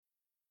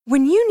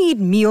When you need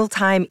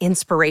mealtime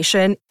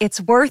inspiration,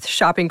 it's worth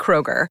shopping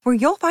Kroger, where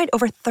you'll find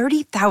over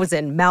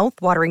 30,000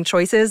 mouth-watering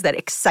choices that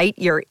excite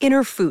your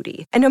inner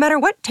foodie. And no matter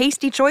what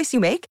tasty choice you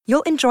make,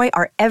 you'll enjoy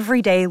our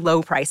everyday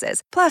low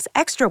prices, plus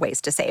extra ways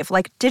to save,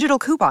 like digital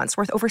coupons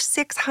worth over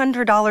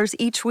 $600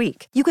 each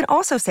week. You can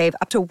also save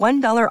up to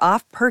 $1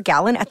 off per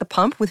gallon at the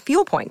pump with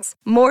fuel points.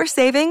 More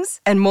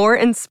savings and more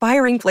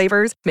inspiring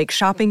flavors make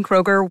shopping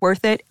Kroger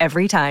worth it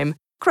every time.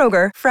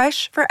 Kroger,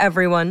 fresh for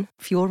everyone.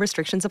 Fuel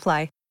restrictions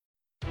apply.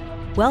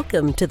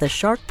 Welcome to the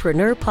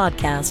Sharkpreneur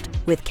Podcast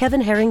with Kevin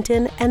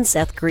Harrington and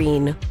Seth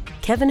Green.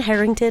 Kevin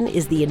Harrington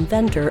is the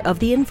inventor of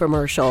the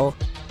infomercial,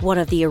 one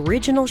of the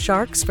original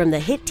sharks from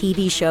the hit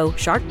TV show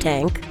Shark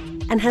Tank,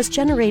 and has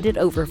generated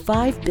over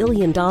 $5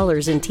 billion in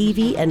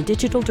TV and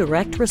digital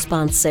direct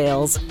response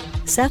sales.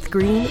 Seth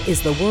Green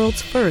is the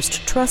world's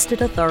first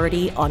trusted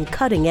authority on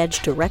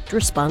cutting-edge direct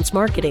response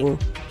marketing,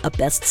 a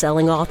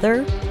best-selling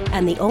author,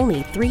 and the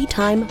only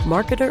 3-time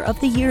Marketer of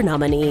the Year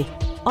nominee.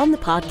 On the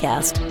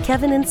podcast,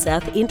 Kevin and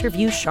Seth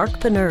interview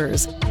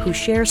sharkpreneurs who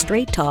share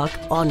straight talk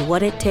on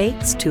what it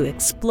takes to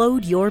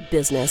explode your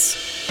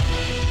business.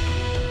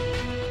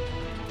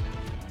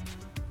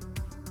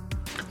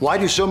 Why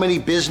do so many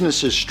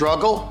businesses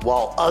struggle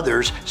while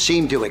others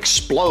seem to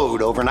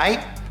explode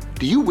overnight?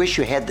 Do you wish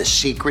you had the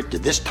secret to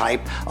this type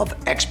of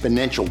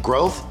exponential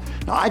growth?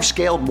 Now, I've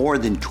scaled more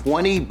than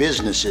 20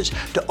 businesses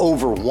to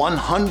over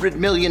 $100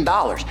 million,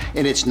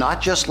 and it's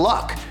not just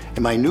luck.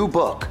 In my new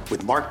book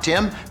with Mark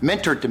Timm,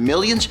 Mentor to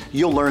Millions,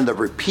 you'll learn the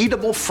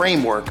repeatable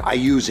framework I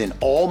use in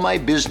all my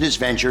business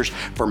ventures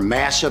for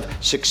massive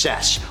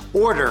success.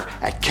 Order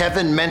at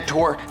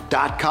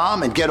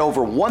kevinmentor.com and get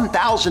over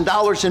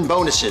 $1,000 in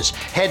bonuses.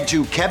 Head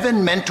to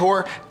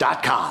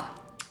kevinmentor.com.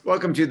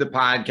 Welcome to the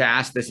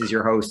podcast. This is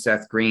your host,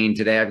 Seth Green.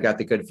 Today, I've got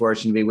the good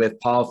fortune to be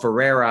with Paul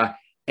Ferreira,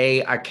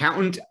 an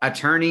accountant,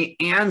 attorney,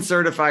 and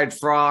certified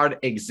fraud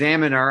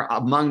examiner,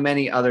 among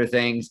many other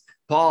things.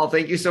 Paul,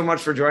 thank you so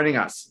much for joining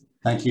us.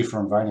 Thank you for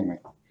inviting me.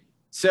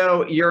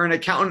 So you're an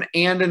accountant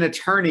and an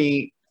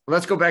attorney.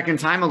 Let's go back in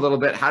time a little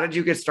bit. How did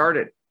you get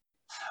started?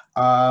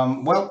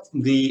 Well,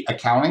 the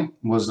accounting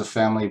was the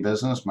family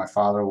business. My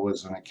father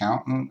was an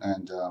accountant,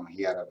 and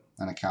he had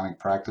an accounting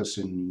practice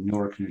in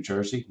Newark, New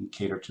Jersey. He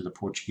catered to the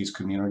Portuguese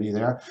community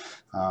there.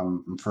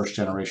 I'm first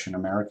generation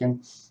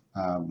American.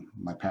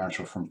 My parents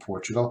were from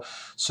Portugal.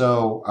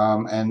 So,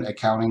 and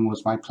accounting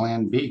was my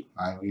plan B.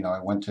 I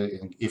went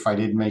to, if I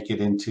did make it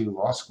into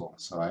law school.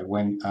 So I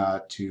went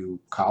to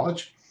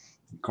college,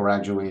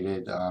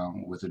 graduated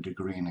with a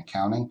degree in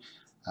accounting.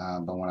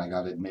 But when I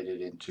got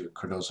admitted into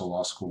Cardozo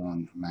Law School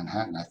in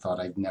Manhattan, I thought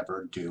I'd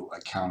never do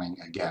accounting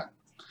again.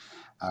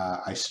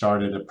 I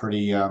started a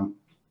pretty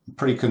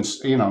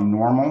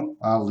normal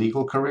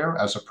legal career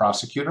as a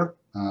prosecutor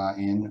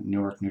in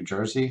Newark, New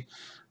Jersey.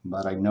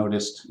 But I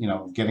noticed,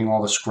 getting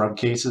all the scrub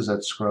cases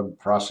that scrub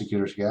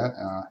prosecutors get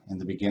in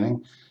the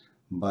beginning.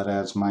 But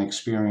as my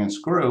experience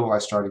grew, I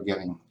started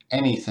getting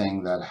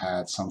anything that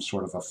had some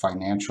sort of a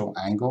financial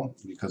angle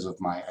because of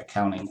my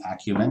accounting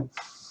acumen.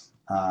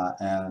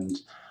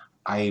 And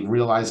I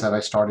realized that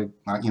I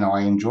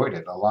enjoyed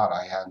it a lot.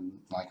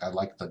 I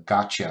liked the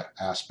gotcha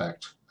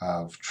aspect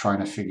of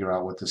trying to figure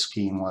out what the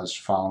scheme was,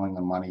 following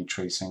the money,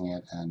 tracing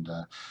it,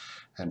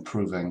 and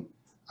proving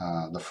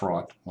the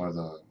fraud or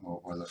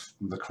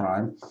the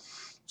crime.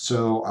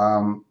 So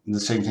the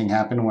same thing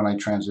happened when I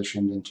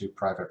transitioned into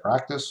private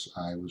practice.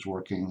 I was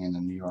working in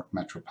the New York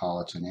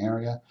metropolitan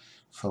area,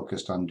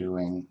 focused on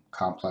doing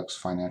complex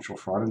financial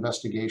fraud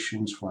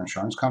investigations for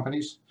insurance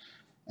companies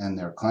and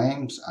their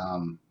claims.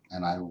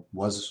 And I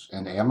was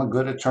and am a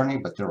good attorney,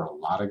 but there are a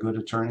lot of good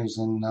attorneys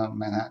in the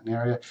Manhattan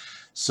area.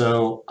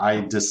 So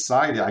I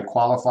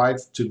qualified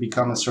to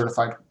become a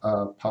certified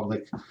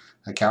public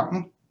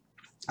accountant.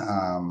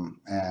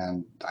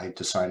 And I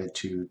decided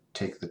to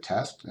take the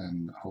test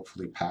and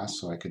hopefully pass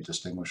so I could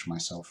distinguish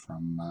myself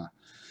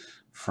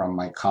from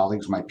my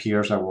colleagues, my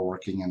peers that were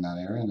working in that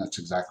area, and that's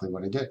exactly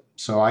what I did.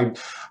 So I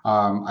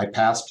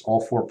passed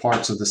all 4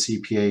 parts of the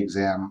CPA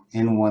exam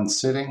in one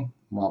sitting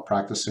while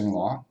practicing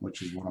law,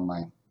 which is one of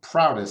my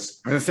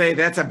proudest. I was going to say,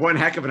 that's one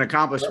heck of an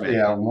accomplishment.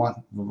 Yeah, one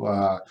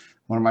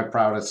of my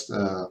proudest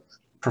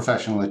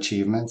professional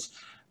achievements.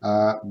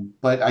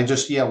 But I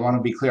just, want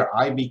to be clear.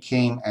 I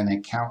became an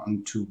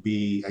accountant to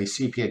be a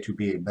CPA, to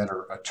be a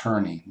better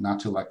attorney, not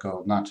to let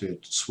go, not to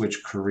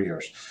switch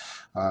careers.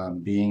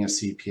 Being a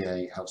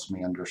CPA helps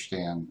me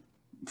understand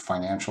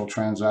financial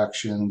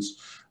transactions,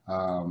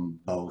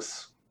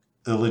 both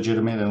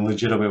illegitimate and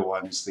legitimate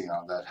ones,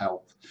 that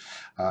help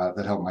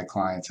my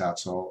clients out.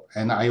 So,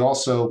 and I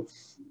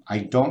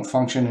don't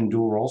function in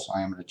dual roles.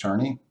 I am an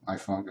attorney.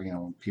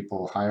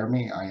 People hire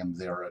me. I am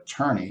their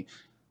attorney.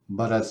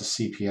 But as a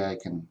CPA, I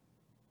can,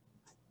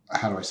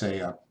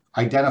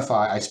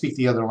 identify, I speak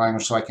the other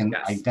language, so I can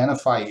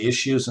identify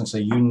issues and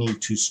say, you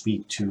need to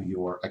speak to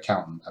your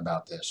accountant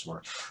about this,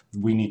 or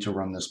we need to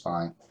run this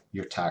by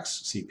your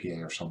tax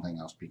CPA or something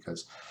else,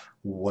 because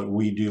what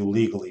we do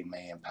legally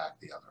may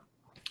impact the other.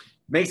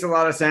 Makes a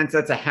lot of sense.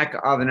 That's a heck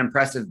of an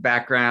impressive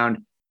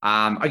background.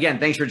 Again,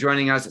 thanks for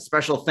joining us. A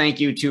special thank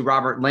you to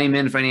Robert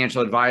Lehman,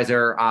 financial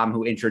advisor,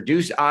 who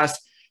introduced us.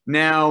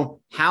 Now,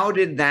 how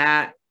did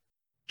that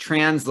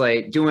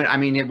translate?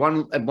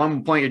 At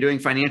one point, you're doing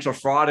financial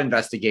fraud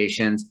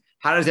investigations.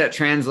 How does that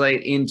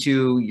translate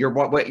into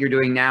what you're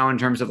doing now in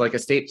terms of like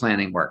estate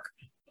planning work?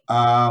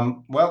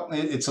 Well,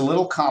 it's a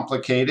little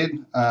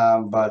complicated,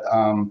 but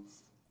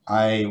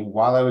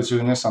while I was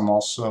doing this, I'm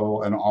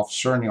also an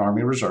officer in the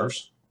Army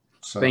Reserves.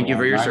 So thank you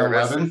for your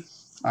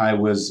service. I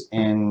was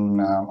on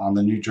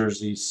the New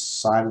Jersey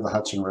side of the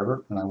Hudson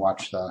River, and I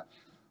watched the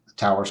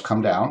towers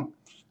come down.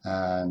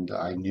 And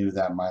I knew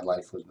that my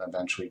life would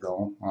eventually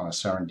go on a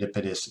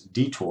serendipitous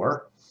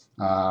detour.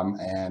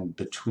 And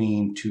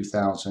between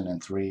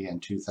 2003 and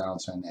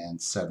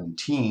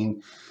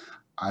 2017,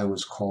 I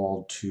was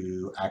called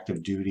to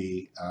active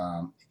duty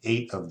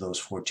 8 of those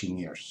 14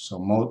 years. So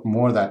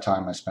more of that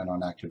time I spent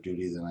on active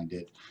duty than I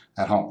did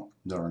at home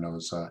during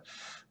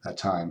that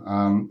time.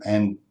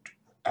 And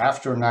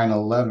after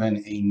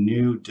 9/11, a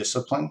new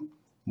discipline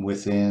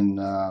within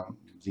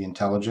the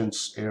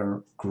intelligence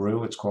area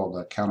grew. It's called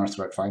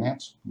counter-threat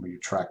finance, where you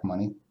track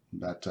money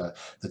that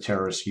the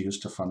terrorists use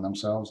to fund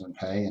themselves and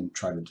pay and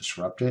try to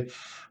disrupt it.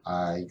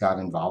 I got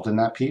involved in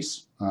that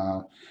piece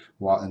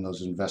while in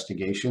those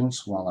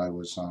investigations while I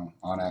was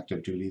on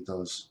active duty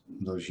those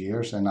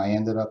years, and I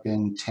ended up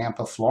in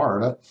Tampa,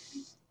 Florida,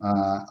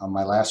 on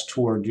my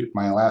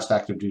last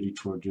active duty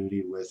tour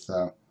duty with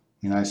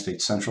United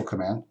States Central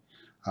Command,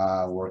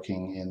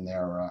 working in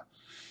their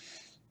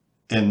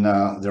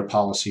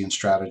policy and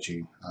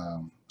strategy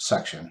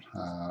section.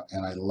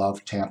 And I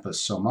loved Tampa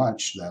so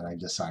much that I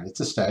decided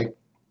to stay.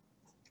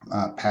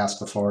 Passed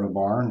the Florida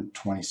bar in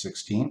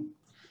 2016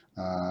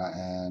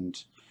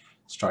 and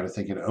started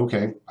thinking,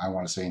 okay, I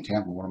want to stay in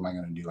Tampa. What am I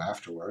going to do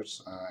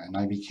afterwards? And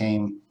I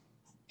became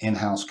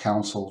in-house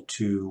counsel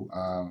to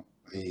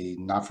a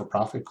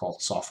not-for-profit called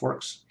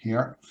SoftWorks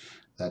here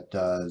that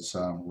does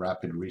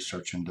rapid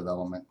research and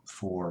development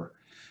for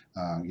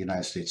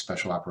United States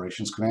Special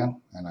Operations Command,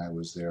 and I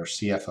was their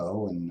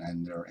CFO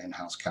and their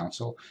in-house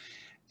counsel.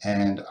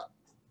 And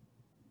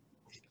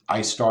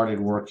I started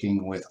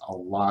working with a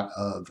lot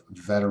of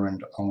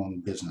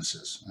veteran-owned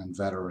businesses and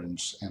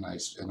veterans, and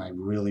I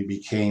really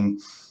became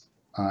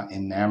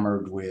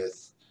enamored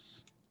with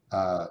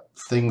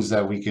things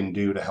that we can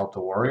do to help the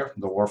warrior,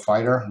 the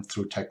warfighter,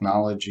 through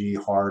technology,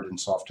 hard and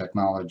soft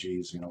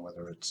technologies,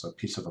 whether it's a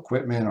piece of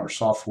equipment or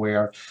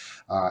software,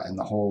 and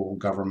the whole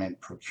government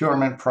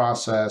procurement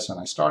process. And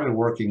I started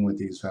working with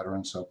these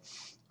veterans. So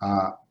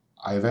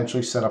I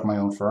eventually set up my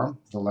own firm,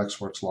 the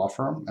LexWorks Law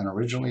Firm. And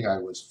originally I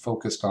was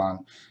focused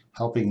on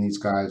helping these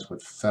guys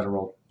with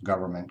federal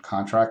government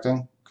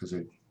contracting, because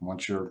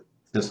once your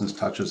business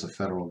touches the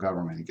federal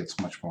government, it gets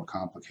much more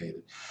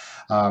complicated.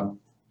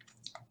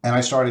 And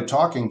I started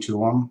talking to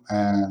them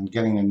and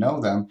getting to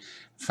know them,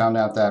 found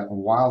out that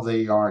while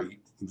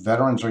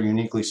veterans are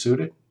uniquely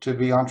suited to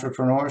be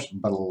entrepreneurs,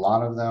 but a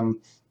lot of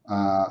them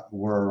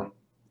were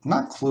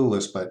not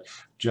clueless, but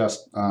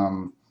just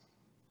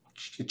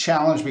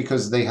challenged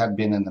because they had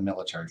been in the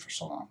military for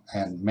so long.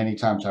 And many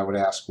times I would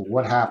ask, well,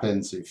 what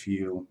happens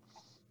to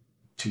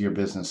your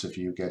business if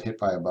you get hit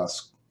by a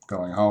bus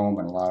going home?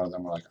 And a lot of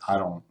them were like, I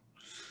don't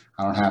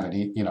have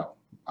any,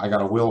 I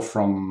got a will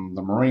from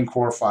the Marine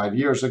Corps 5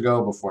 years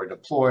ago before I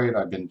deployed.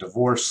 I've been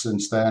divorced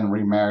since then,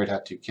 remarried,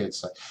 had 2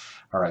 kids.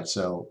 All right,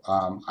 so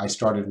I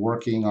started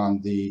working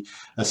on the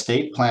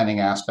estate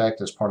planning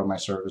aspect as part of my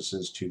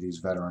services to these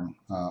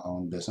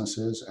veteran-owned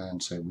businesses,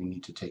 and say we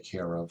need to take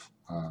care of,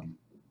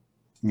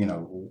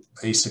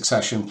 a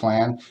succession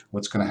plan.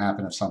 What's going to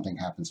happen if something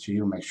happens to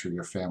you? Make sure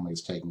your family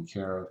is taken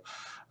care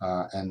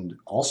of, and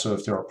also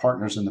if there are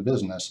partners in the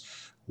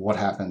business, what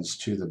happens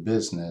to the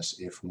business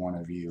if one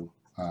of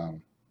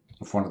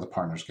the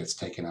partners gets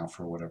taken out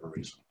for whatever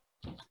reason.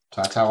 So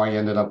that's how I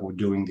ended up with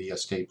doing the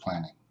estate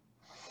planning.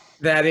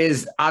 That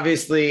is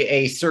obviously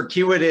a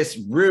circuitous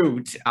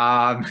route,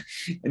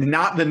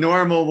 not the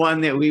normal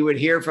one that we would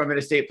hear from an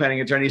estate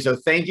planning attorney. So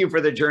thank you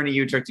for the journey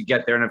you took to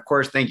get there. And of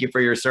course, thank you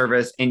for your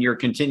service and your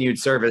continued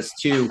service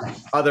to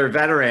other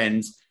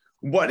veterans.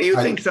 What do you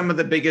think some of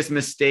the biggest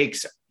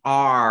mistakes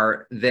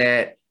are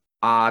that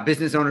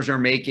business owners are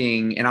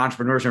making and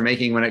entrepreneurs are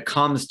making when it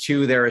comes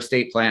to their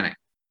estate planning?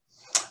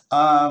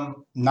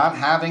 Not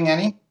having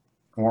any,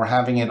 or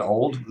having it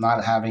old,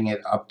 not having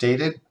it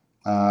updated.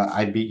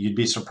 You'd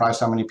be surprised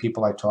how many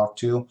people I talk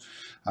to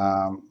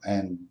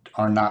and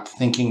are not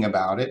thinking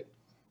about it.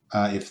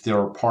 If there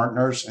are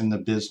partners in the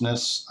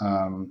business,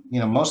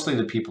 mostly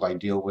the people I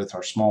deal with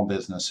are small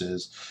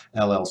businesses,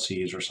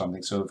 LLCs or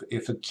something. So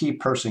if a key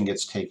person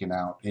gets taken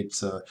out,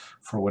 it's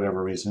for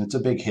whatever reason, it's a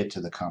big hit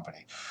to the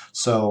company.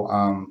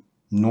 So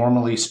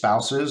normally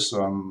spouses,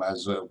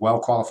 as well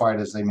qualified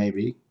as they may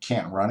be,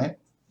 can't run it.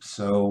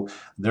 So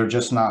they're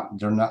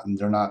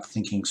not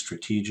thinking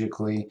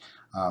strategically.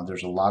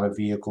 There's a lot of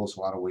vehicles, a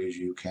lot of ways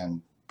you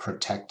can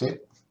protect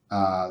it,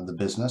 the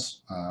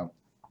business,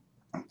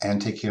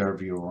 and take care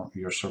of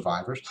your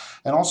survivors.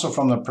 And also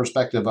from the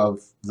perspective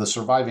of the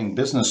surviving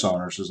business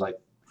owners, is like,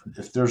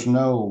 if there's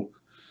no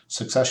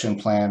succession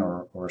plan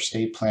or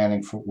estate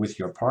planning with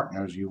your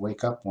partners, you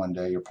wake up one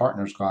day, your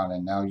partner's gone,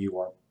 and now you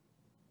are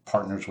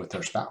partners with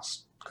their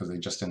spouse because they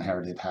just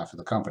inherited half of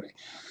the company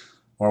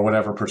or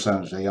whatever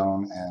percentage they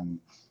own, and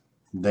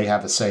they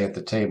have a say at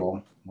the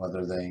table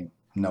whether they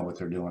know what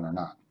they're doing or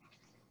not.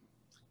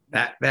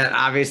 That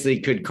obviously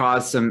could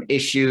cause some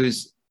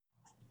issues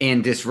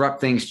and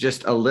disrupt things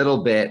just a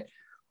little bit.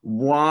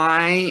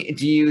 Why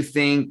do you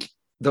think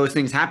those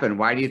things happen?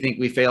 Why do you think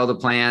we fail to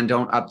plan,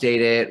 don't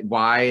update it?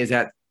 Why is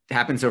that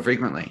happen so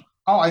frequently?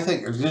 Oh, I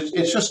think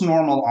it's just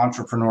normal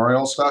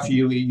entrepreneurial stuff.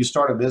 You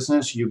start a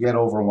business, you get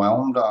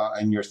overwhelmed,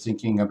 and you're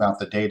thinking about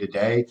the day to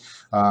day.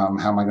 How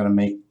am I going to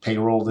make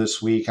payroll this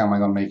week? How am I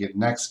going to make it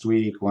next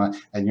week?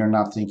 And you're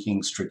not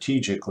thinking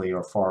strategically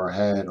or far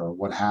ahead or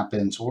what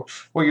happens, or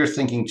you're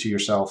thinking to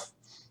yourself,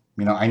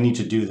 I need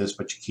to do this,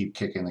 but you keep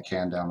kicking the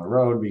can down the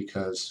road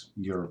because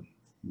you're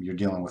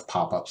dealing with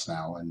pop-ups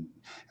now and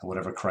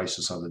whatever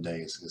crisis of the day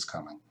is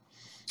coming.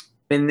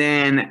 And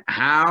then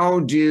how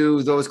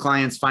do those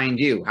clients find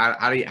you?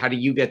 How do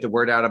you get the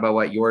word out about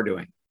what you're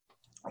doing?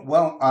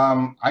 Well,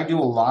 I do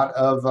a lot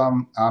of,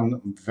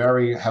 I'm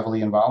very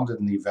heavily involved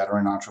in the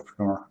veteran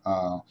entrepreneur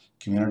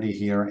community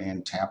here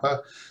in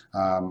Tampa.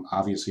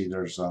 Obviously,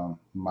 there's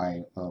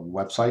my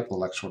website, the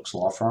Lexwerx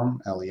Law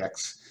Firm,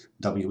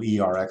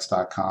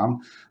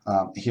 LEXWERX.com,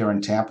 here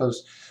in Tampa.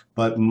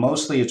 But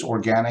mostly it's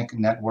organic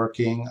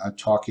networking,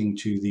 talking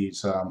to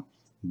these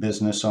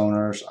business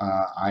owners.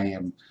 I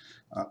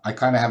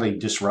kind of have a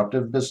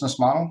disruptive business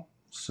model.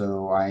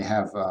 So I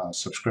have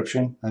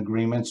subscription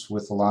agreements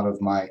with a lot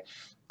of my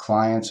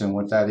clients, and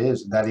what that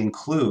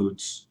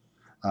includes,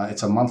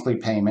 it's a monthly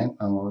payment,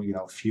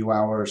 few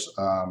hours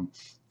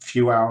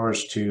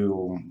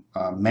to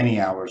many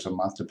hours a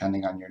month,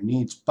 depending on your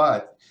needs,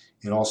 but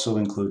it also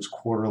includes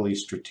quarterly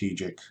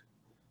strategic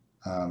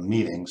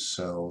meetings.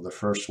 So the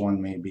first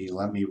one may be,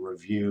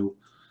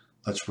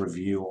 let's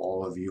review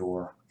all of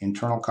your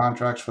internal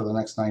contracts for the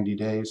next 90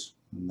 days.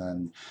 And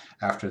then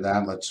after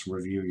that, let's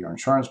review your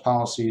insurance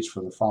policies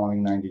for the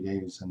following 90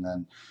 days. And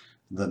then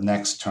the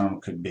next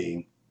term could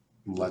be,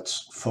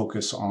 let's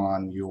focus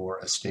on your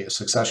estate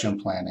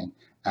succession planning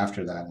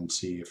after that and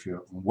see if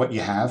you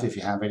have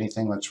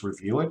anything, let's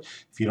review it.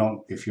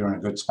 If you're in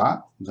a good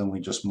spot, then we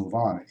just move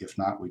on. If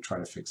not, we try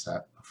to fix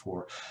that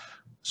before.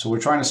 So we're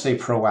trying to stay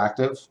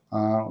proactive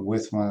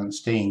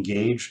stay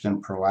engaged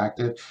and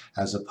proactive,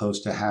 as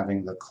opposed to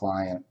having the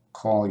client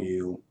call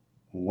you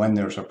when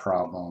there's a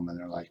problem and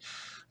they're like,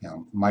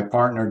 my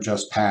partner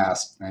just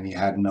passed and he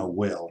had no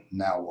will,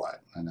 now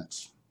what? And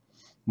it's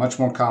much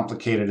more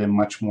complicated and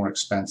much more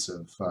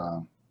expensive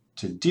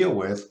to deal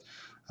with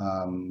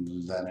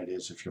than it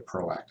is if you're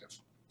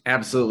proactive.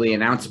 Absolutely.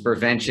 An ounce of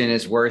prevention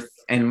is worth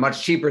and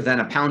much cheaper than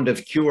a pound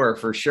of cure,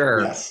 for sure.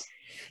 Yes.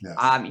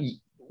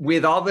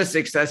 With all the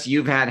success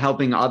you've had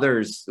helping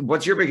others,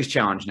 what's your biggest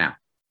challenge now?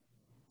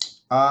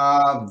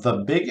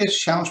 The biggest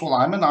challenge, well,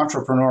 I'm an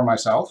entrepreneur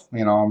myself,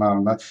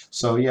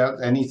 so yeah,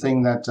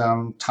 anything that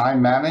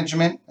time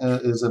management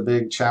is a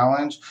big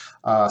challenge.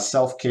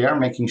 Self-care,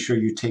 making sure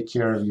you take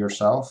care of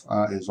yourself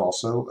is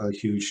also a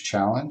huge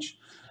challenge.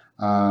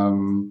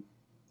 I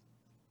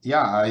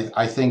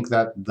think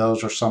that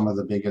those are some of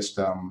the biggest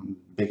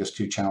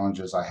two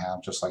challenges I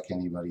have, just like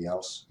anybody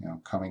else,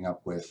 coming up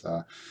with,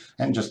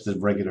 and just the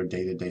regular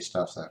day-to-day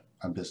stuff that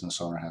a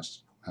business owner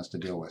has to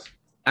deal with.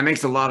 That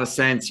makes a lot of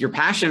sense. Your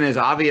passion is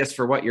obvious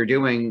for what you're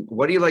doing.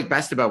 What do you like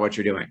best about what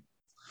you're doing?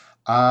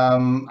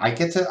 I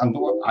get to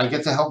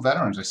help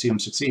veterans. I see them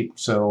succeed.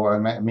 So I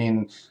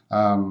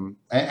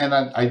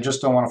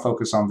just don't want to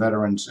focus on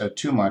veterans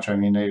too much. I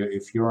mean,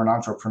 if you're an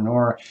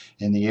entrepreneur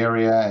in the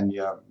area, and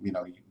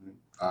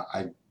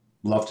I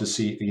love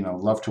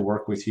to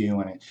work with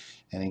you and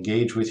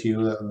engage with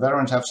you.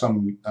 Veterans have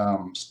some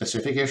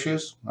specific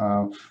issues,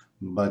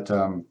 but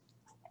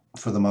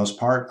for the most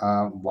part,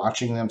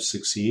 watching them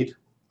succeed.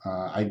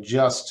 I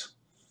just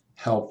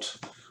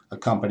helped a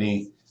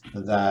company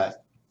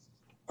that,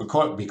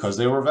 because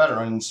they were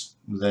veterans,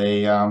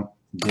 they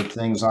did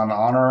things on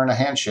honor and a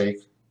handshake,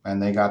 and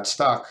they got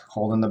stuck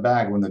holding the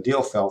bag when the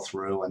deal fell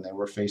through, and they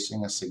were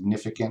facing a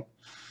significant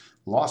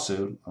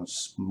lawsuit of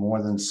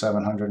more than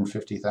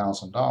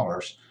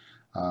 $750,000,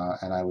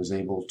 and I was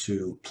able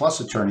to, plus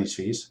attorney's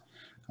fees,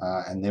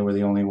 and they were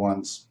the only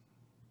ones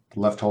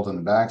left holding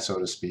the bag, so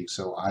to speak.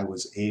 So I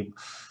was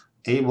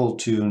able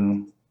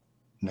to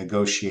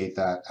negotiate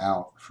that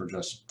out for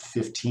just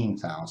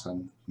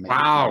 $15,000.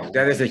 Wow,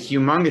 that is a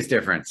humongous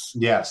difference.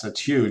 Yes,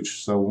 it's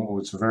huge. So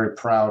it's a very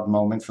proud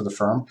moment for the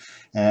firm,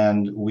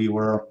 and we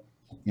were,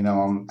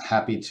 I'm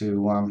happy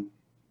to,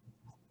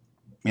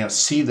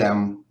 see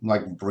them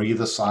like breathe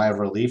a sigh of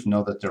relief,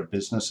 know that their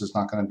business is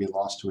not going to be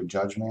lost to a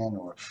judgment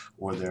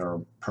or their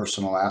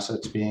personal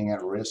assets being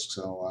at risk.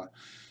 So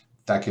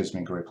that gives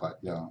me great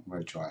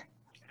joy.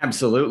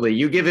 Absolutely.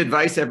 You give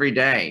advice every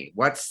day.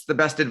 What's the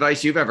best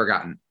advice you've ever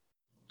gotten?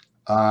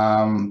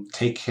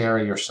 Take care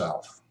of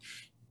yourself.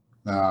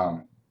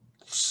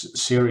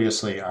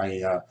 Seriously,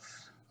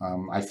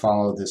 I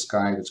follow this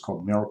guy that's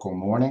called Miracle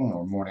Morning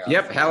or Morning.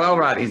 Yep, Hal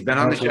Elrod. He's been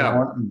on the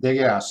show.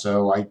 Yeah,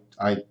 so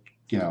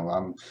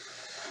I'm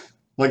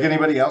like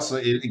anybody else,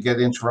 it get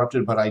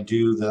interrupted, but I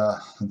do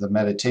the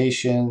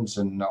meditations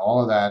and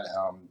all of that.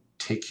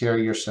 Take care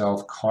of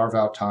yourself, carve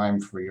out time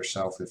for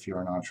yourself if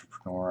you're an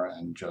entrepreneur,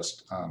 and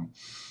just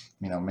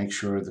make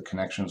sure the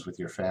connections with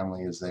your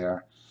family is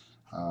there.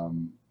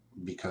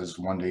 Because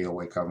one day you'll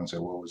wake up and say,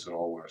 what was it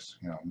all worth?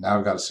 Now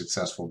I've got a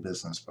successful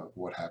business, but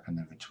what happened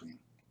in between?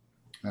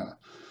 Yeah.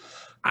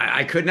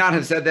 I could not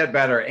have said that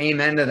better.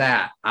 Amen to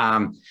that.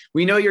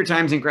 We know your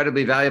time's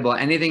incredibly valuable.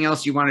 Anything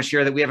else you want to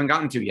share that we haven't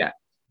gotten to yet?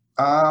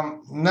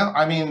 No,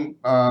 I mean,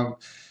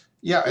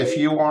 if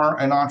you are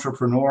an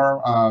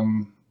entrepreneur,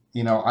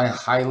 I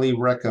highly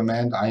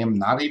recommend, I am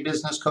not a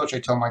business coach. I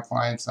tell my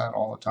clients that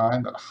all the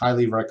time, but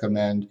highly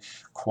recommend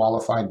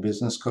qualified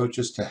business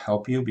coaches to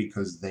help you,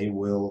 because they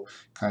will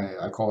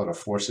I call it a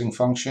forcing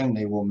function.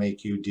 They will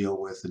make you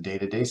deal with the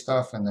day-to-day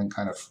stuff, and then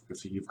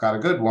if you've got a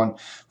good one,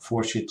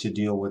 force you to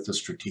deal with the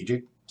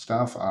strategic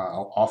stuff.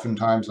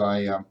 Oftentimes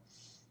I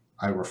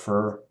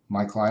refer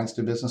my clients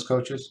to business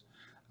coaches.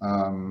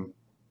 And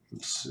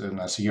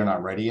I say you're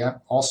not ready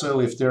yet. Also,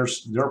 if there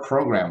are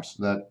programs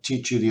that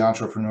teach you the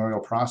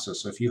entrepreneurial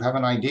process. So if you have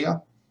an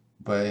idea,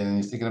 and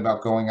you're thinking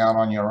about going out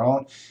on your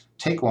own,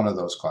 take one of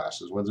those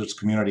classes, whether it's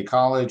community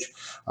college,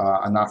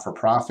 a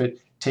not-for-profit.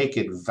 Take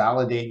it,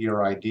 validate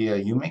your idea.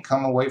 You may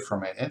come away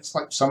from it. It's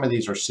like some of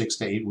these are 6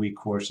 to 8 week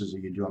courses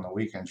that you do on the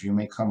weekends. You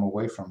may come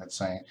away from it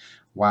saying,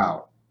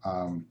 wow,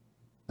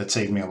 that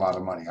saved me a lot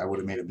of money. I would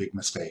have made a big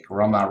mistake,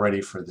 or I'm not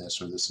ready for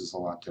this, or this is a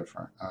lot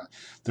different.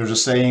 There's a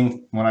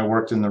saying when I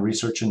worked in the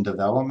research and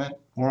development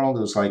world,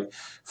 it was like,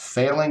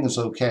 failing is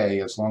okay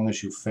as long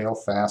as you fail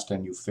fast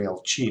and you fail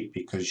cheap,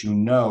 because you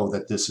know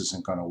that this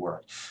isn't going to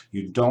work.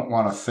 You don't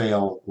want to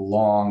fail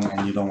long,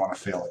 and you don't want to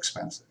fail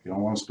expensive. You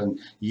don't want to spend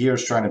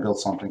years trying to build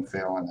something,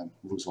 fail, and then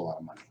lose a lot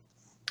of money.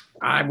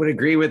 I would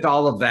agree with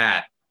all of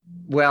that.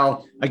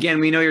 Well,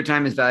 again, we know your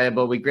time is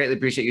valuable. We greatly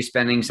appreciate you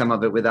spending some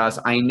of it with us.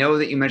 I know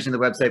that you mentioned the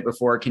website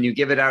before. Can you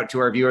give it out to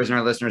our viewers and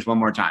our listeners one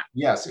more time?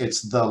 Yes,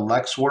 it's the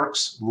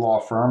Lexworks Law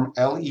Firm,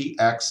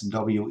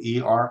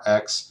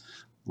 LEXWERX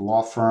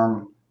Law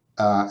Firm,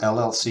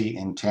 LLC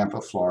in Tampa,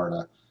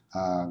 Florida.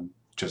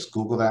 Just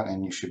Google that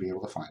and you should be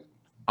able to find it.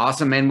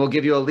 Awesome. And we'll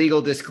give you a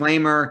legal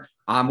disclaimer.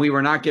 We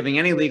were not giving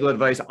any legal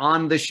advice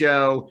on the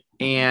show.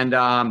 And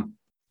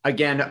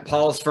again,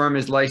 Paul's firm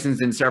is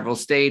licensed in several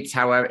states.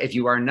 However, if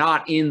you are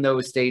not in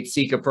those states,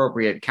 seek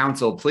appropriate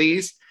counsel,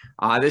 please.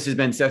 This has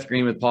been Seth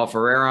Green with Paul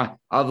Ferreira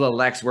of the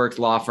Lexworks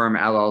Law Firm,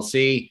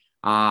 LLC.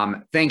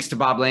 Thanks to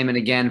Bob Lehman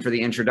again for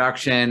the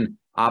introduction.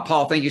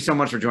 Paul, thank you so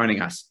much for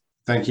joining us.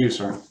 Thank you,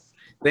 sir.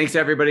 Thanks,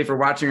 everybody, for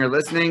watching or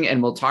listening,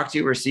 and we'll talk to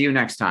you or see you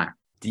next time.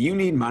 Do you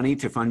need money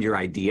to fund your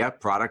idea,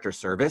 product, or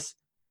service?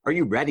 Are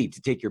you ready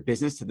to take your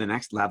business to the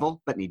next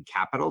level but need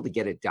capital to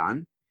get it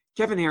done?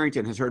 Kevin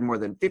Harrington has heard more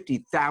than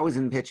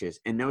 50,000 pitches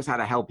and knows how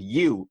to help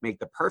you make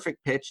the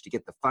perfect pitch to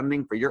get the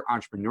funding for your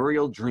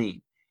entrepreneurial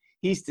dream.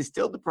 He's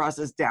distilled the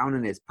process down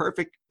in his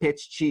perfect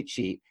pitch cheat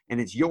sheet,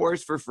 and it's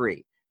yours for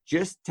free.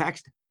 Just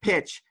text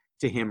PITCH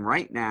to him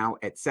right now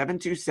at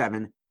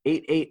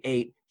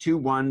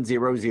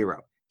 727-888-2100.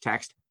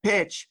 Text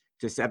PITCH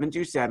to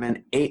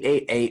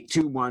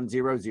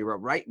 727-888-2100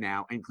 right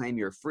now and claim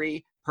your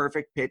free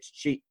perfect pitch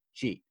cheat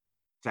sheet.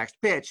 Text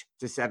PITCH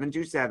to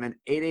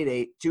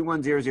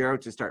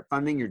 727-888-2100 to start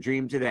funding your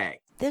dream today.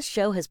 This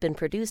show has been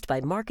produced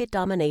by Market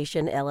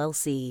Domination,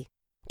 LLC.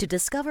 To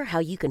discover how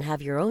you can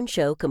have your own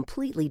show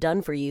completely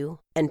done for you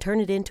and turn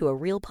it into a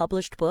real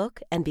published book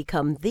and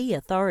become the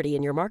authority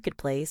in your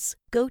marketplace,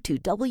 go to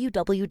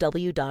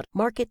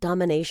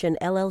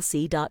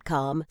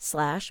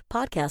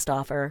www.marketdominationllc.com/podcast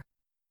offer.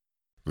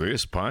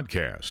 This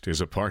podcast is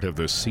a part of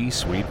the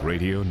C-Suite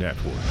Radio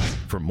Network.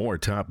 For more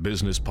top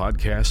business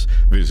podcasts,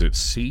 visit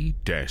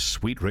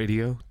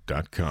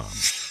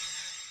c-suiteradio.com.